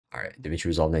All right, DaVinci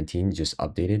Resolve 19 just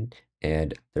updated,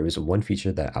 and there was one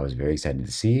feature that I was very excited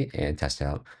to see and test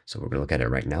out. So we're going to look at it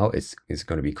right now. It's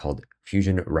going to be called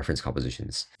Fusion Reference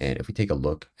Compositions. And if we take a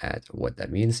look at what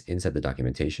that means inside the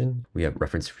documentation, we have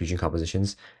reference fusion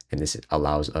compositions, and this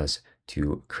allows us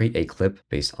to create a clip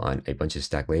based on a bunch of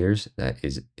stack layers that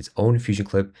is its own fusion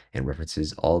clip and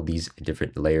references all these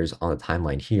different layers on the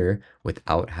timeline here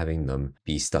without having them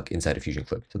be stuck inside a fusion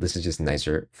clip. So this is just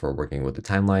nicer for working with the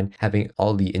timeline, having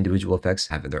all the individual effects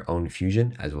have their own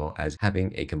fusion, as well as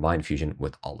having a combined fusion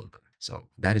with all of them. So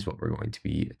that is what we're going to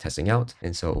be testing out.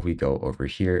 And so if we go over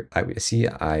here, I see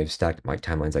I've stacked my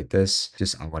timelines like this.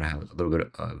 Just I want to have a little bit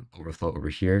of overflow over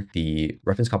here. The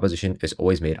reference composition is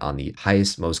always made on the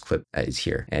highest most clip that is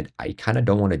here. And I kind of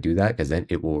don't want to do that because then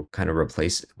it will kind of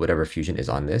replace whatever fusion is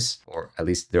on this, or at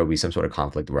least there will be some sort of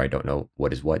conflict where I don't know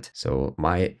what is what. So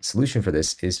my solution for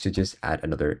this is to just add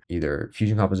another either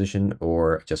fusion composition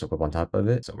or just a clip on top of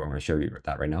it. So we're going to show you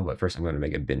that right now, but first I'm going to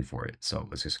make a bin for it. So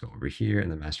let's just go over here in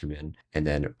the master bin. And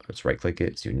then let's right click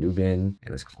it, let's do new bin, and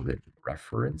let's call it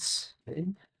reference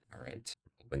bin. All right,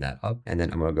 open that up. And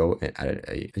then I'm going to go and add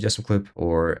a adjustment clip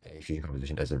or a fusion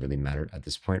composition, doesn't really matter at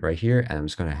this point right here. And I'm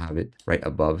just going to have it right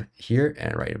above here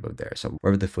and right above there. So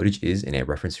wherever the footage is in a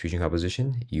reference fusion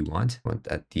composition, you want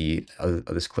that the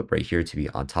this clip right here to be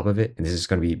on top of it. And this is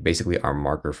going to be basically our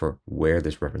marker for where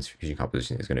this reference fusion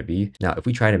composition is going to be. Now, if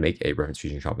we try to make a reference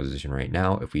fusion composition right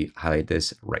now, if we highlight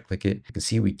this, right click it, you can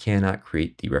see we cannot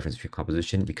create the reference fusion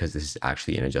composition because this is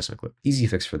actually an adjustment clip. Easy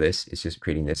fix for this is just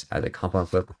creating this as a compound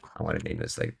clip. I want to name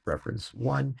this like reference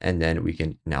 1, and then we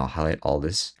can now highlight all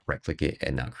this, right click it,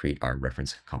 and now create our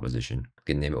reference composition.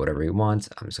 You can name it whatever you want.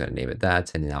 I'm just going to name it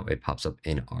that, and now it pops up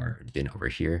in our bin over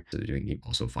here, so you can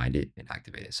also find it and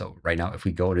activate it. So right now, if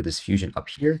we go into this fusion up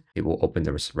here, it will open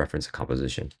the reference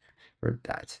composition for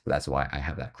that. That's why I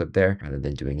have that clip there rather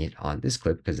than doing it on this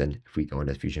clip, because then if we go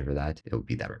into fusion for that, it will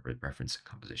be that reference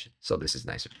composition. So this is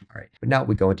nicer. All right, but now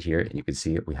we go into here and you can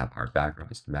see we have our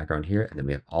background here, and then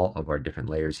we have all of our different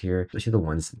layers here, especially the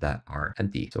ones that are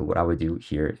empty. So what I would do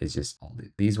here is just all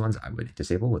these ones I would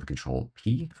disable with Control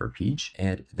P for PeeJ,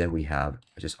 and then we have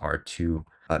just our two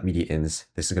media ins.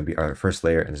 This is going to be our first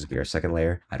layer and this is going to be our second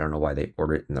layer. I don't know why they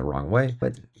ordered it in the wrong way,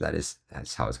 but that's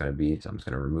how it's going to be. So I'm just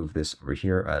going to remove this over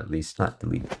here, or at least not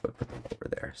delete it, but put them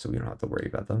over there so we don't have to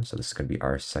worry about them. So this is going to be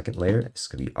our second layer. This is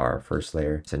going to be our first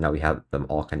layer. So now we have them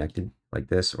all connected like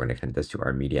this. We're going to connect this to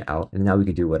our media out, and now we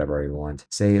can do whatever we want.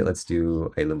 Say let's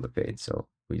do a luma fade. So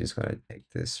we just going to take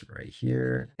this right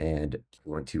here and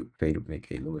we want to make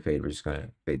a luma fade. We're just going to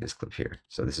fade this clip here.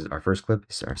 So this is our first clip.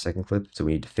 This is our second clip. So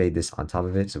we need to fade this on top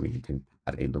of it. So we need to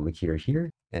add a luma keyer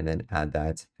here and then add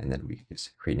that. And then we can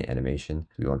just create an animation.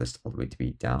 We want this all the way to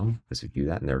be down. Let's view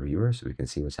that in their viewer so we can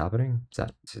see what's happening. So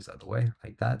this is out of the way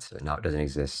like that. So now it doesn't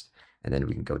exist. And then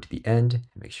we can go to the end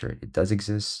and make sure it does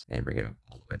exist and bring it up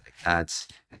all the way like that.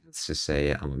 And let's just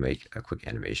say I'm gonna make a quick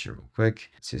animation real quick.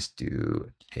 Let's just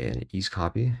do an ease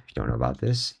copy. If you don't know about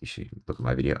this, you should look at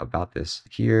my video about this.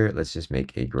 Here, let's just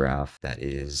make a graph that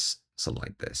is something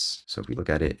like this. So if we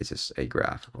look at it, it's just a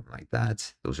graph like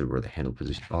that. Those are where the handle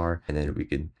positions are. And then we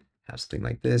could have something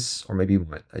like this, or maybe we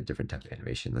want a different type of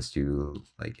animation. Let's do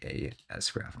like a S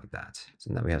graph like that.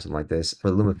 So now we have something like this. For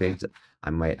the luma fades,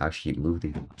 I might actually move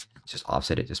the, just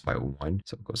offset it just by 1.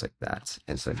 So it goes like that.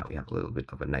 And so now we have a little bit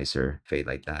of a nicer fade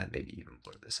like that. Maybe even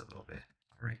blur this a little bit.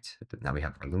 All right, now we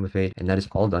have our luma fade, and that is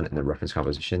all done in the reference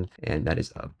composition, and that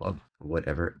is above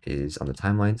whatever is on the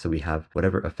timeline. So we have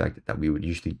whatever effect that we would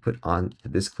usually put on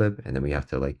this clip, and then we have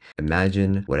to like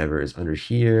imagine whatever is under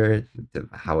here,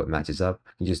 how it matches up.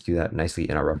 You just do that nicely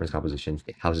in our reference composition.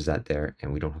 It houses that there,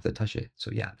 and we don't have to touch it.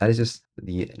 So yeah, that is just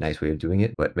the nice way of doing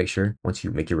it. But make sure once you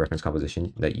make your reference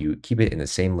composition that you keep it in the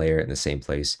same layer in the same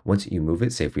place. Once you move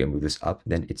it, say if we move this up,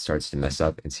 then it starts to mess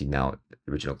up, and see now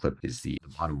the original clip is the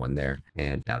bottom one there,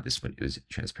 and now this one is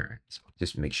transparent. So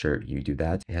just make sure you do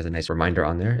that. It has a nice reminder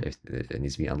on there if it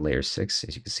needs to be on layer 6,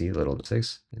 as you can see, little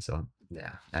 6. And so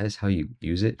yeah, that is how you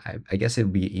use it. I guess it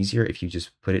would be easier if you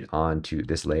just put it onto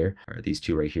this layer, or these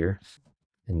two right here,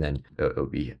 and then it'll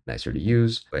be nicer to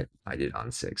use, but I did it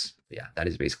on 6. But yeah, that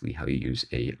is basically how you use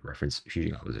a reference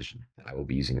fusion composition. I will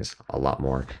be using this a lot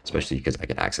more, especially because I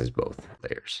can access both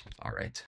layers. All right.